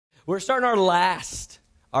We're starting our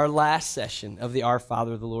last session of the Our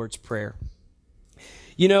Father, the Lord's Prayer.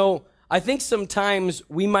 You know, I think sometimes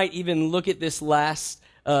we might even look at this last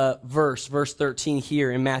verse 13 here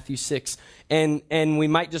in Matthew 6, and we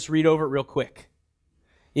might just read over it real quick,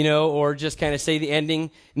 you know, or just kind of say the ending.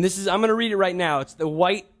 And I'm going to read it right now. It's the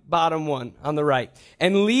white bottom one on the right.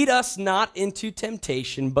 And lead us not into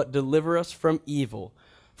temptation, but deliver us from evil.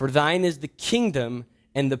 For thine is the kingdom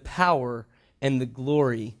and the power and the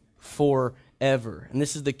glory forever. And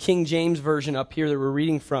this is the King James version up here that we're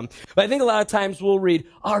reading from. But I think a lot of times we'll read,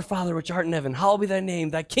 Our Father which art in heaven, hallowed be thy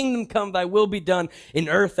name. Thy kingdom come, thy will be done in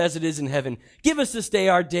earth as it is in heaven. Give us this day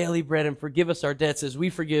our daily bread, and forgive us our debts as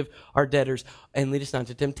we forgive our debtors. And lead us not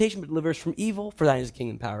into temptation, but deliver us from evil. For thine is the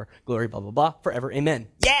kingdom, power, glory, blah, blah, blah, forever. Amen.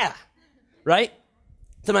 Yeah! Right?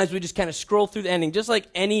 Sometimes we just kind of scroll through the ending, just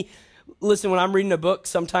like listen, when I'm reading a book,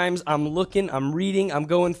 sometimes I'm looking, I'm reading, I'm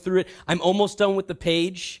going through it. I'm almost done with the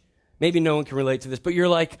page. Maybe no one can relate to this, but you're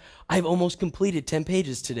like, I've almost completed 10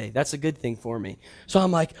 pages today. That's a good thing for me. So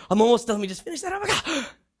I'm like, I'm almost done. Let me just finish that. Oh my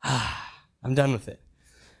God. I'm done with it.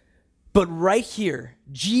 But right here,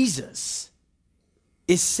 Jesus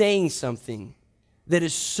is saying something that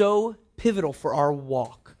is so pivotal for our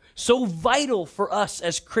walk, so vital for us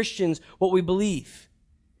as Christians, what we believe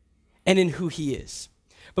and in who he is.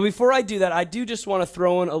 But before I do that, I do just want to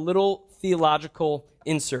throw in a little theological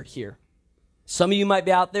insert here. Some of you might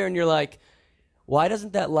be out there and you're like, why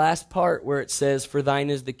doesn't that last part where it says, for thine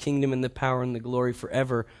is the kingdom and the power and the glory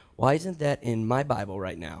forever, why isn't that in my Bible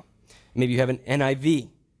right now? Maybe you have an NIV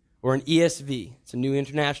or an ESV. It's a New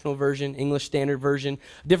International Version, English Standard Version,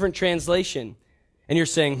 different translation. And you're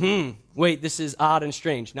saying, wait, this is odd and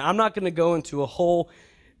strange. Now, I'm not going to go into a whole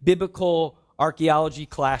biblical archaeology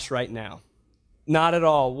class right now. Not at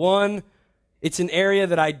all. One, it's an area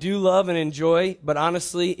that I do love and enjoy, but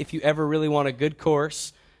honestly, if you ever really want a good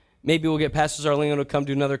course, maybe we'll get Pastor Zarlingo to come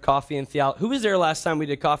do another coffee and theology. Who was there last time we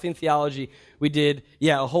did coffee and theology? We did,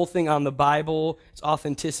 a whole thing on the Bible, its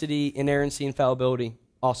authenticity, inerrancy, infallibility.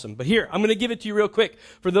 Awesome. But here, I'm going to give it to you real quick.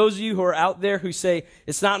 For those of you who are out there who say,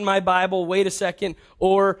 it's not in my Bible, wait a second,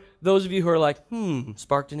 or those of you who are like,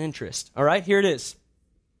 sparked an interest. All right, here it is.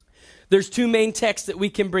 There's two main texts that we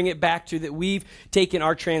can bring it back to that we've taken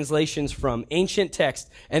our translations from. Ancient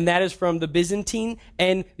text, and that is from the Byzantine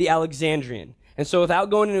and the Alexandrian. And so without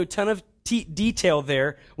going into a ton of detail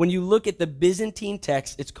there, when you look at the Byzantine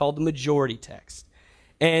text, it's called the majority text.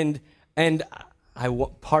 And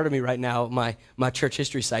part of me right now, my church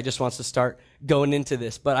history side just wants to start going into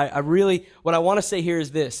this. But what I want to say here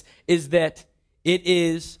is this, is that it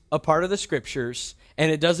is a part of the scriptures,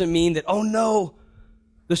 and it doesn't mean that, oh no,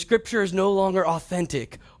 the scripture is no longer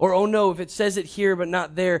authentic. Or, oh no, if it says it here but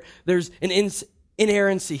not there, there's an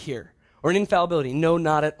inerrancy here or an infallibility. No,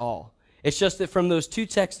 not at all. It's just that from those two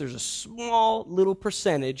texts, there's a small little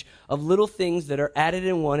percentage of little things that are added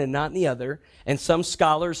in one and not in the other. And some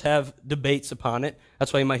scholars have debates upon it.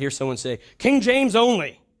 That's why you might hear someone say, King James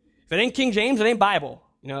only. If it ain't King James, it ain't Bible.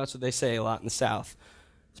 You know, that's what they say a lot in the South.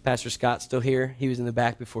 Is Pastor Scott still here? He was in the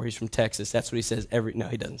back before. He's from Texas. That's what he says no,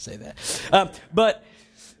 he doesn't say that.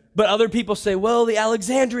 But other people say, well, the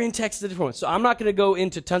Alexandrian text is a different one. So I'm not going to go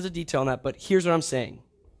into tons of detail on that, but here's what I'm saying.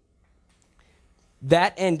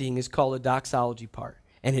 That ending is called a doxology part,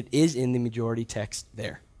 and it is in the majority text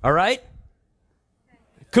there. All right?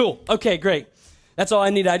 Cool. Okay, great. That's all I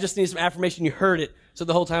need. I just need some affirmation. You heard it. So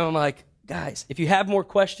the whole time I'm like, guys, if you have more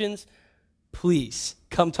questions, please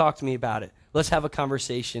come talk to me about it. Let's have a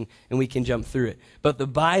conversation, and we can jump through it. But the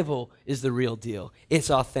Bible is the real deal.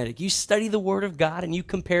 It's authentic. You study the Word of God, and you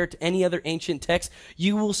compare it to any other ancient text,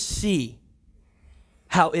 you will see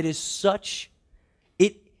how it is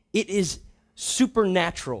it is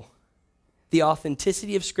supernatural, the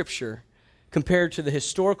authenticity of Scripture compared to the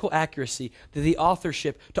historical accuracy, to the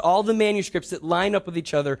authorship, to all the manuscripts that line up with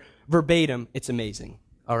each other verbatim. It's amazing.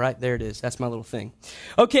 All right, there it is. That's my little thing.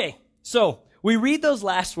 Okay, so we read those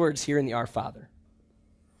last words here in the Our Father.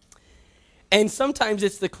 And sometimes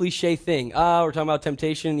it's the cliche thing. We're talking about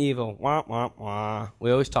temptation and evil. Wah, wah, wah.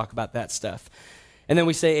 We always talk about that stuff. And then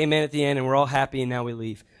we say amen at the end, and we're all happy, and now we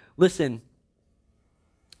leave. Listen,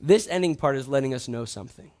 this ending part is letting us know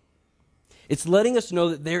something. It's letting us know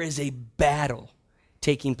that there is a battle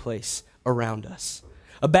taking place around us.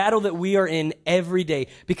 A battle that we are in every day.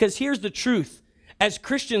 Because here's the truth. As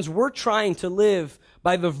Christians, we're trying to live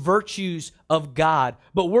by the virtues of God,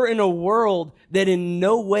 but we're in a world that in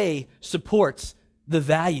no way supports the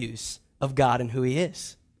values of God and who he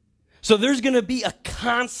is. So there's going to be a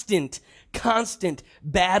constant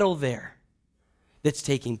battle there that's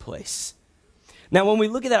taking place. Now, when we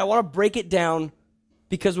look at that, I want to break it down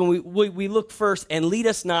because when we look first and lead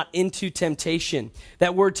us not into temptation,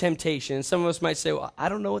 that word temptation, and some of us might say, well, I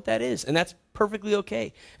don't know what that is, and that's perfectly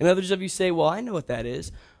okay. And others of you say, well, I know what that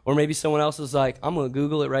is. Or maybe someone else is like, I'm going to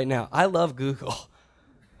Google it right now. I love Google.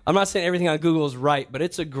 I'm not saying everything on Google is right, but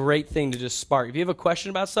it's a great thing to just spark. If you have a question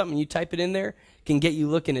about something and you type it in there, it can get you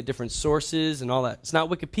looking at different sources and all that. It's not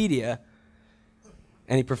Wikipedia.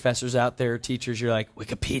 Any professors out there, teachers, you're like,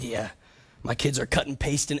 Wikipedia. My kids are cutting and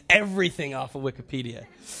pasting everything off of Wikipedia.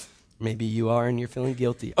 Maybe you are and you're feeling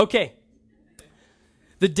guilty. Okay.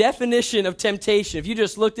 The definition of temptation, if you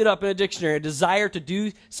just looked it up in a dictionary, a desire to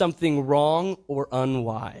do something wrong or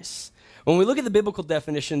unwise. When we look at the biblical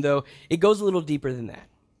definition, though, it goes a little deeper than that.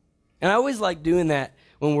 And I always like doing that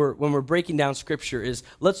when we're breaking down Scripture is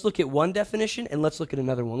let's look at one definition and let's look at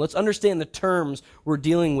another one. Let's understand the terms we're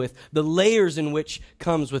dealing with, the layers in which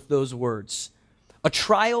comes with those words. A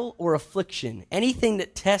trial or affliction, anything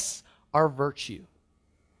that tests our virtue.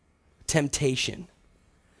 Temptation.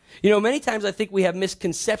 You know, many times I think we have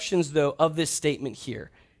misconceptions, though, of this statement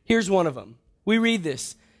here. Here's one of them. We read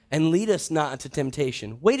this, and lead us not into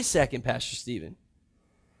temptation. Wait a second, Pastor Stephen.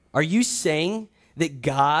 Are you saying that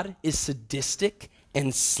God is sadistic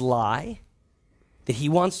and sly? That he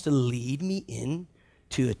wants to lead me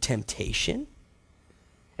into a temptation?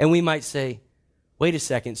 And we might say, wait a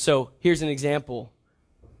second. So here's an example.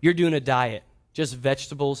 You're doing a diet, just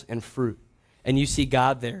vegetables and fruit. And you see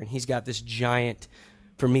God there, and he's got this giant,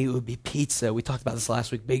 for me it would be pizza. We talked about this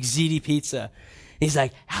last week, big ziti pizza. And he's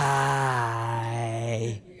like,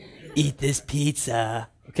 hi, eat this pizza,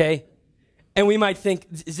 okay? And we might think,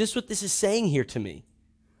 is this what this is saying here to me?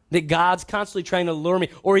 That God's constantly trying to lure me.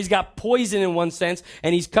 Or he's got poison in one sense,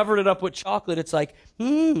 and he's covered it up with chocolate. It's like,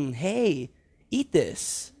 hey, eat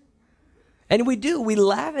this. And we do, we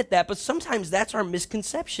laugh at that, but sometimes that's our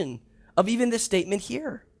misconception of even this statement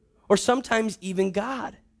here. Or sometimes even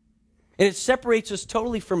God. And it separates us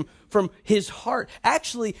totally from his heart.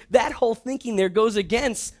 Actually, that whole thinking there goes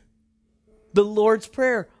against the Lord's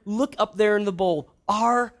Prayer. Look up there in the bowl.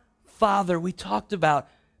 Our Father, we talked about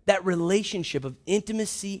that relationship of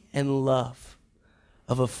intimacy and love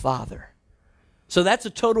of a father. So that's a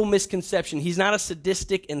total misconception. He's not a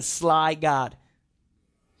sadistic and sly God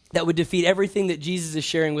that would defeat everything that Jesus is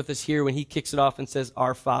sharing with us here when he kicks it off and says,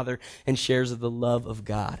 our Father, and shares of the love of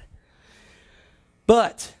God.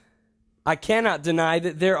 But I cannot deny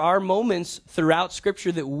that there are moments throughout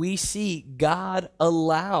Scripture that we see God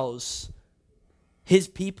allows his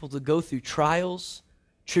people to go through trials,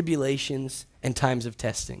 tribulations, and times of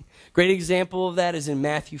testing. Great example of that is in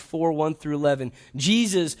Matthew 4, 1 through 11.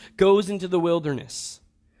 Jesus goes into the wilderness.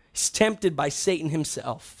 He's tempted by Satan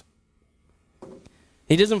himself.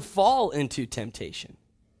 He doesn't fall into temptation,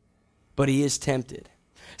 but he is tempted.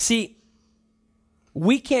 See,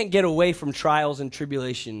 we can't get away from trials and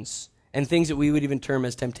tribulations and things that we would even term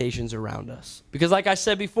as temptations around us. Because like I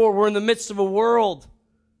said before, we're in the midst of a world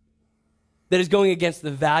that is going against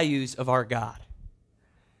the values of our God.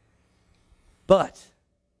 But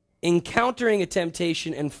encountering a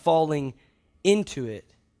temptation and falling into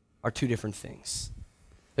it are two different things.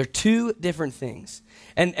 They're two different things.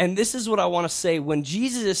 And this is what I want to say. When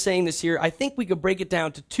Jesus is saying this here, I think we could break it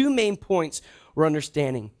down to two main points we're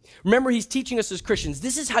understanding. Remember, he's teaching us as Christians,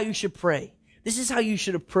 this is how you should pray. This is how you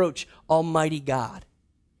should approach Almighty God,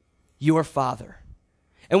 your Father.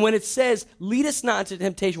 And when it says, lead us not into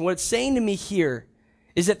temptation, what it's saying to me here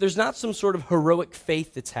is that there's not some sort of heroic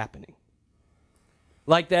faith that's happening.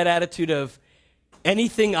 Like that attitude of,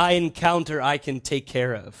 anything I encounter, I can take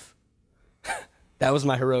care of. That was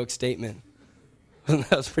my heroic statement.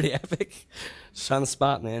 That was pretty epic. Just on the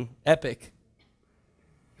spot, man. Epic.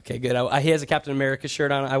 Okay, good. He has a Captain America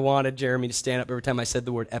shirt on. I wanted Jeremy to stand up every time I said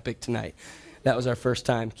the word epic tonight. That was our first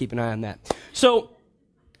time. Keep an eye on that. So,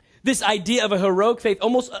 this idea of a heroic faith,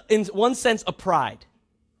 almost in one sense a pride.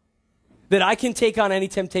 That I can take on any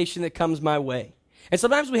temptation that comes my way. And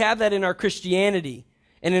sometimes we have that in our Christianity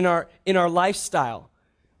and in our lifestyle.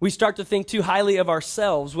 We start to think too highly of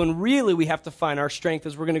ourselves when really we have to find our strength,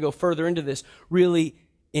 as we're going to go further into this, really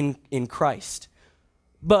in Christ.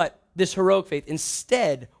 But this heroic faith,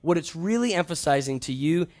 instead, what it's really emphasizing to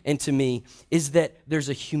you and to me is that there's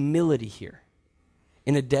a humility here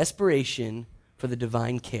in a desperation for the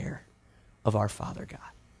divine care of our Father God.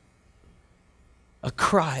 A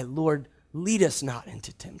cry, Lord, lead us not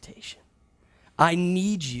into temptation. I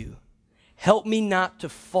need you. Help me not to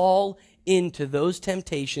fall into those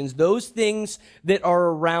temptations, those things that are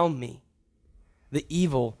around me, the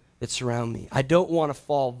evil that surround me. I don't want to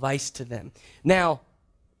fall vice to them. Now,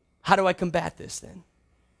 how do I combat this then?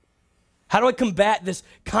 How do I combat this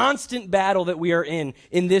constant battle that we are in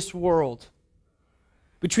this world?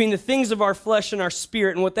 between the things of our flesh and our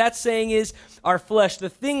spirit. And what that's saying is our flesh, the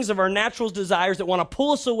things of our natural desires that want to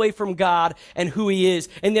pull us away from God and who he is.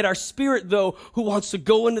 And yet our spirit, though, who wants to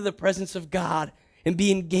go into the presence of God and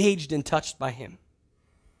be engaged and touched by him.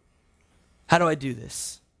 How do I do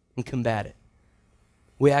this and combat it?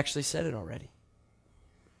 We actually said it already.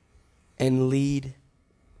 And lead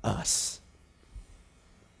us.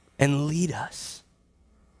 And lead us.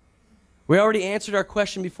 We already answered our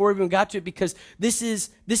question before we even got to it, because this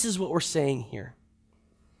is what we're saying here.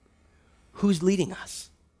 Who's leading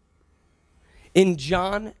us? In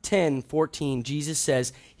John 10:14, Jesus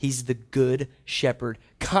says he's the good shepherd.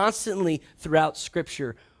 Constantly throughout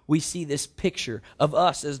Scripture, we see this picture of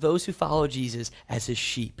us as those who follow Jesus as his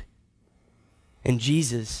sheep. And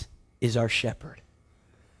Jesus is our shepherd.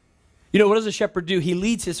 You know, what does a shepherd do? He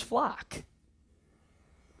leads his flock.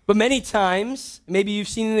 But many times, maybe you've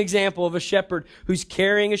seen an example of a shepherd who's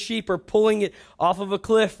carrying a sheep or pulling it off of a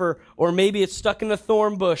cliff, or maybe it's stuck in a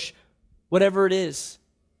thorn bush, whatever it is.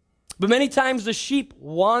 But many times the sheep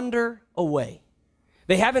wander away.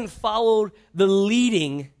 They haven't followed the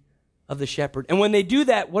leading of the shepherd. And when they do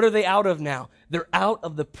that, what are they out of now? They're out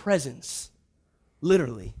of the presence,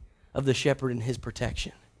 literally, of the shepherd and his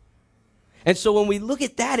protection. And so when we look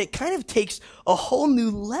at that, it kind of takes a whole new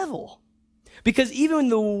level. Because even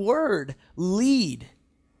the word lead,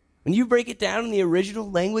 when you break it down in the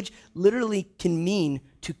original language, literally can mean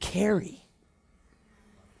to carry.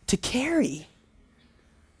 To carry.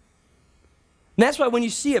 And that's why when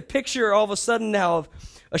you see a picture all of a sudden now of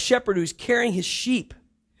a shepherd who's carrying his sheep,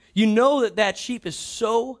 you know that that sheep is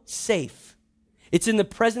so safe. It's in the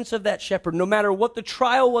presence of that shepherd. No matter what the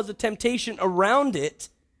trial was, the temptation around it,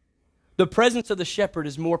 the presence of the shepherd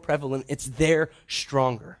is more prevalent. It's there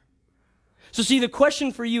stronger. So see, the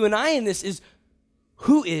question for you and I in this is,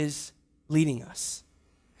 who is leading us?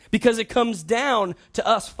 Because it comes down to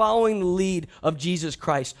us following the lead of Jesus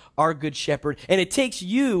Christ, our good shepherd. And it takes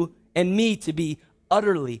you and me to be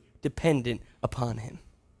utterly dependent upon him.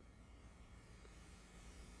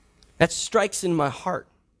 That strikes in my heart.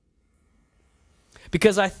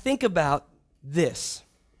 Because I think about this.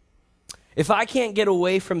 If I can't get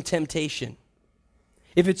away from temptation,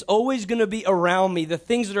 if it's always going to be around me, the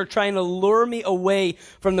things that are trying to lure me away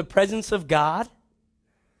from the presence of God,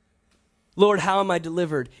 Lord, how am I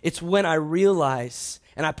delivered? It's when I realize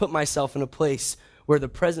and I put myself in a place where the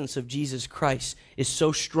presence of Jesus Christ is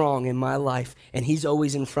so strong in my life and he's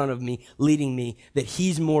always in front of me, leading me, that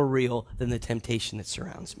he's more real than the temptation that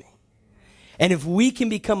surrounds me. And if we can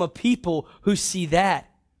become a people who see that,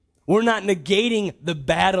 we're not negating the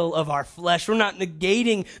battle of our flesh. We're not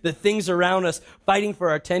negating the things around us, fighting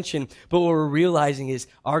for our attention. But what we're realizing is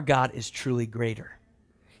our God is truly greater.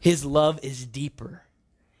 His love is deeper.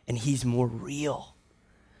 And he's more real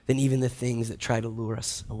than even the things that try to lure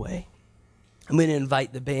us away. I'm going to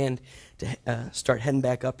invite the band to start heading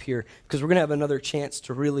back up here, because we're going to have another chance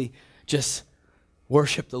to really just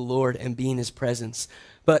worship the Lord and be in his presence.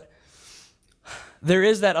 But there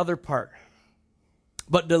is that other part.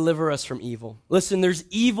 But deliver us from evil. Listen, there's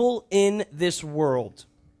evil in this world.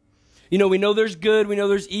 You know, we know there's good, we know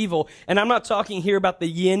there's evil. And I'm not talking here about the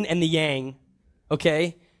yin and the yang,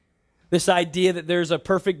 okay? This idea that there's a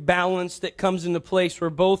perfect balance that comes into place where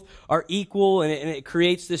both are equal, and it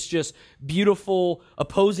creates this just beautiful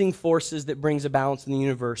opposing forces that brings a balance in the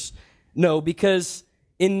universe. No, because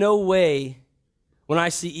in no way, when I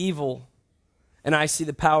see evil and I see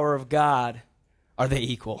the power of God, are they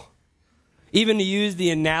equal. Even to use the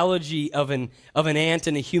analogy of an ant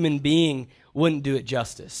and a human being wouldn't do it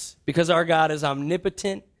justice. Because our God is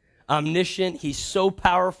omnipotent, omniscient. He's so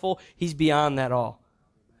powerful. He's beyond that all.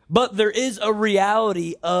 But there is a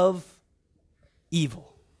reality of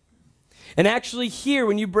evil. And actually here,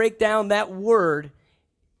 when you break down that word,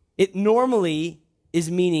 it normally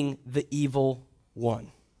is meaning the evil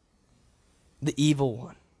one. The evil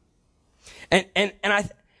one. And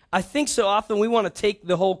I think so often we want to take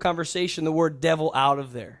the whole conversation, the word devil, out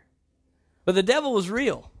of there. But the devil is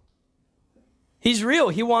real. He's real.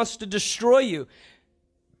 He wants to destroy you.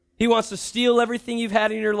 He wants to steal everything you've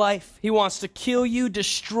had in your life. He wants to kill you,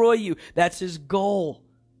 destroy you. That's his goal.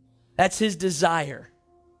 That's his desire.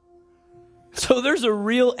 So there's a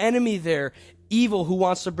real enemy there, evil, who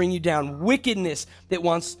wants to bring you down, wickedness that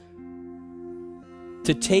wants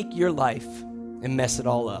to take your life and mess it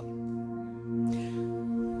all up.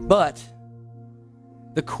 But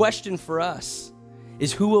the question for us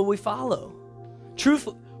is, who will we follow?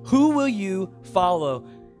 Truthfully, who will you follow?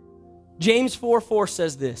 James 4:4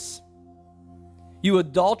 says this: "You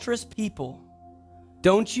adulterous people,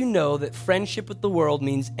 Don't you know that friendship with the world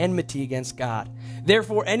means enmity against God?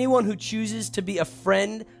 Therefore, anyone who chooses to be a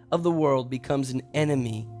friend of the world becomes an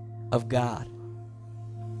enemy of God.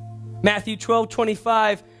 Matthew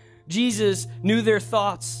 12:25, Jesus knew their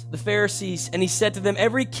thoughts, the Pharisees, and he said to them,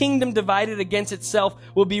 every kingdom divided against itself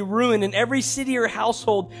will be ruined, and every city or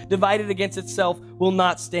household divided against itself will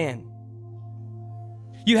not stand.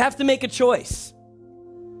 You have to make a choice.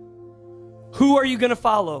 Who are you going to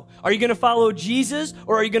follow? Are you going to follow Jesus,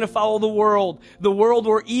 or are you going to follow the world? The world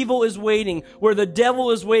where evil is waiting, where the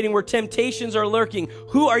devil is waiting, where temptations are lurking.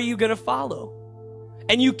 Who are you going to follow?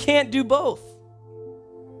 And you can't do both.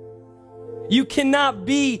 You cannot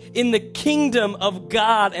be in the kingdom of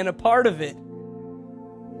God and a part of it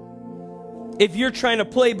if you're trying to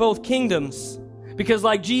play both kingdoms. Because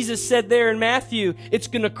like Jesus said there in Matthew, it's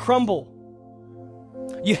going to crumble.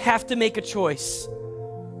 You have to make a choice.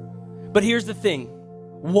 But here's the thing.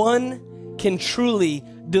 One can truly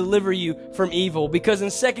deliver you from evil. Because in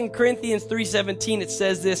 2 Corinthians 3:17 it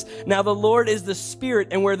says this, now the Lord is the Spirit,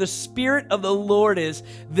 and where the Spirit of the Lord is,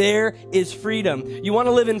 there is freedom. You want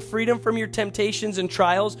to live in freedom from your temptations and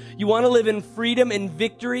trials? You want to live in freedom and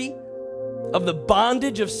victory of the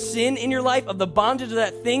bondage of sin in your life, of the bondage of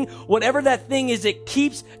that thing? Whatever that thing is, it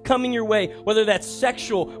keeps coming your way. Whether that's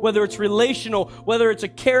sexual, whether it's relational, whether it's a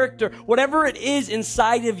character, whatever it is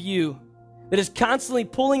inside of you that is constantly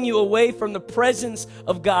pulling you away from the presence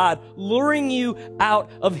of God, luring you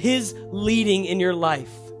out of His leading in your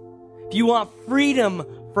life. If you want freedom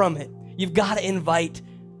from it, you've got to invite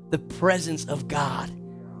the presence of God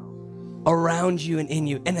around you and in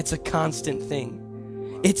you. And it's a constant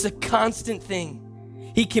thing. It's a constant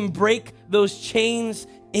thing. He can break those chains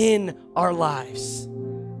in our lives.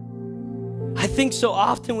 I think so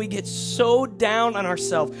often we get so down on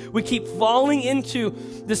ourselves. We keep falling into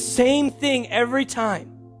the same thing every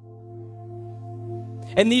time.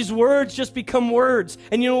 And these words just become words.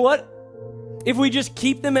 And you know what? If we just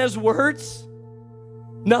keep them as words,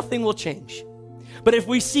 nothing will change. But if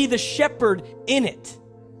we see the shepherd in it,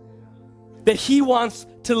 that He wants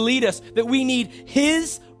to lead us, that we need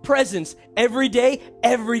His presence every day,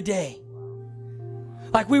 every day.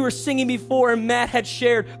 Like we were singing before and Matt had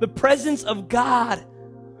shared, the presence of God.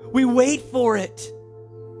 We wait for it.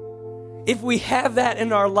 If we have that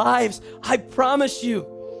in our lives, I promise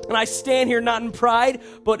you, and I stand here not in pride,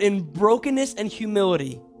 but in brokenness and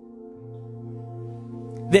humility,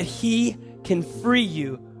 that He can free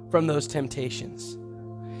you from those temptations.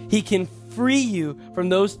 He can free you from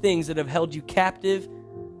those things that have held you captive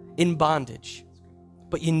in bondage.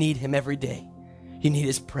 But you need Him every day. You need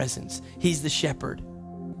His presence. He's the shepherd.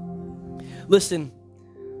 Listen,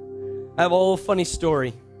 I have a little funny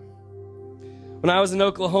story. When I was in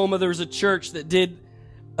Oklahoma, there was a church that did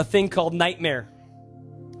a thing called Nightmare.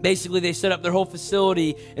 Basically, they set up their whole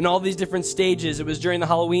facility in all these different stages. It was during the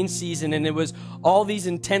Halloween season, and it was all these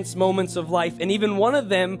intense moments of life. And even one of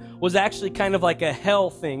them was actually kind of like a hell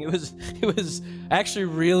thing. It was actually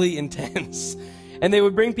really intense. And they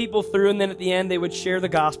would bring people through, and then at the end, they would share the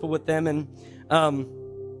gospel with them. And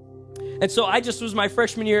so I just was my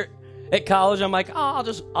freshman year at college. I'm like, I'll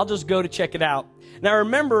just go to check it out. Now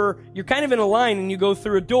remember, you're kind of in a line and you go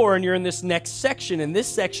through a door and you're in this next section. And this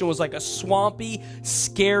section was like a swampy,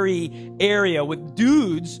 scary area with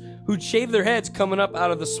dudes who'd shave their heads coming up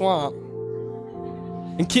out of the swamp.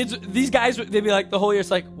 And kids, these guys, they'd be like the whole year,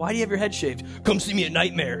 it's like, why do you have your head shaved? Come see me at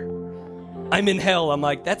Nightmare. I'm in hell. I'm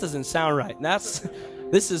like, that doesn't sound right.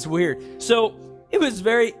 This is weird. So it was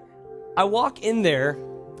I walk in there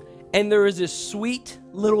and there was this sweet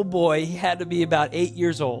little boy. He had to be about 8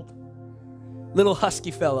 years old. Little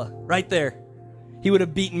husky fella, right there. He would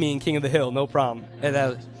have beaten me in King of the Hill, no problem.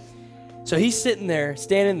 So he's sitting there,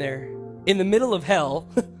 standing there, in the middle of hell,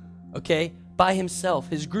 okay, by himself.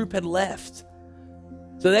 His group had left.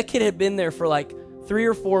 So that kid had been there for like 3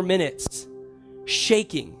 or 4 minutes,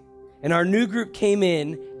 shaking. And our new group came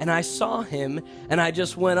in, and I saw him, and I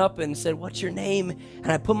just went up and said, "What's your name?" And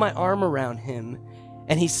I put my arm around him,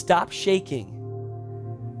 and he stopped shaking.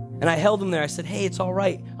 And I held him there. I said, "Hey, it's all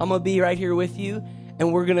right. I'm going to be right here with you,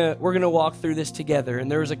 and we're gonna walk through this together."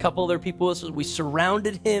 And there was a couple other people with us. We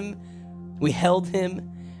surrounded him, we held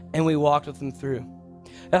him, and we walked with him through.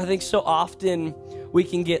 And I think so often we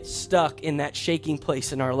can get stuck in that shaking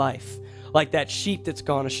place in our life, like that sheep that's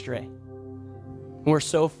gone astray. And we're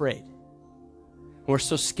so afraid. We're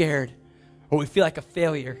so scared, or we feel like a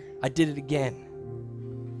failure. I did it again.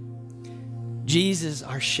 Jesus,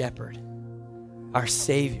 our shepherd, our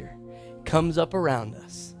Savior, comes up around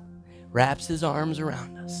us, wraps His arms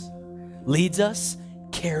around us, leads us,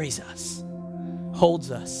 carries us,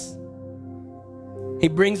 holds us, He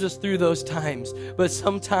brings us through those times, but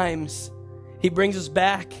sometimes he brings us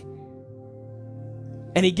back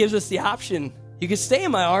and he gives us the option. You can stay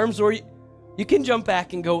in my arms, or you can jump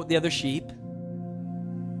back and go with the other sheep.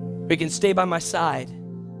 Or you can stay by my side.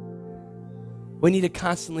 We need to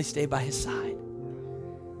constantly stay by his side.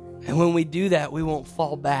 And when we do that, we won't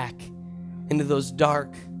fall back into those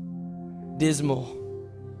dark, dismal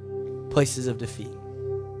places of defeat.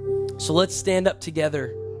 So let's stand up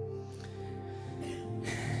together.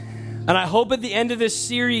 And I hope at the end of this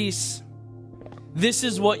series, this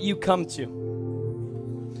is what you come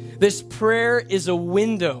to. This prayer is a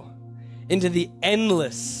window into the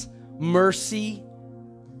endless mercy,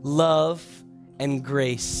 love, and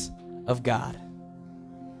grace of God.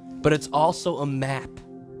 But it's also a map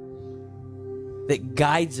that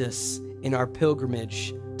guides us in our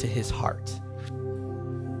pilgrimage to his heart.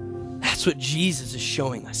 That's what Jesus is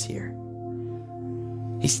showing us here.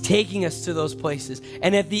 He's taking us to those places.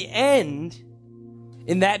 And at the end,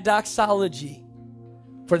 in that doxology,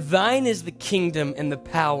 for thine is the kingdom and the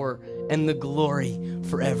power and the glory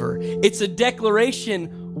forever. It's a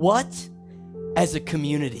declaration, what? As a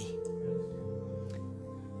community.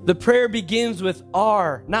 The prayer begins with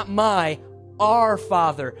our, not my, our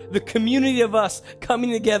Father, the community of us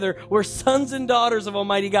coming together. We're sons and daughters of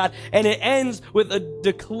Almighty God. And it ends with a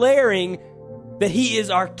declaring that he is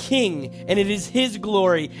our King, and it is his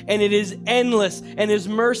glory, and it is endless, and his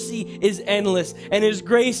mercy is endless, and his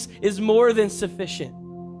grace is more than sufficient.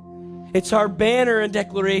 It's our banner and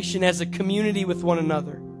declaration as a community with one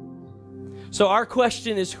another. So our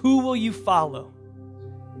question is, who will you follow?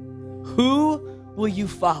 Who will you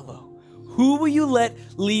follow? Who will you let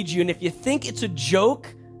lead you? And if you think it's a joke,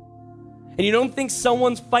 and you don't think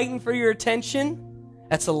someone's fighting for your attention,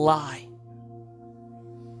 that's a lie.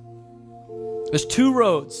 There's two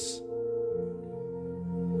roads.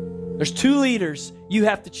 There's two leaders. You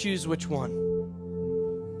have to choose which one.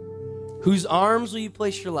 Whose arms will you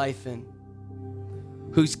place your life in?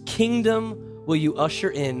 Whose kingdom will you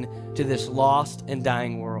usher in to this lost and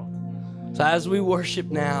dying world? So as we worship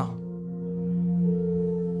now,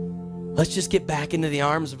 let's just get back into the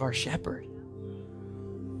arms of our shepherd.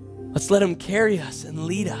 Let's let him carry us and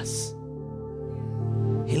lead us.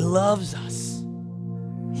 He loves us.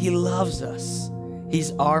 He loves us.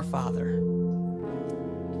 He's our Father.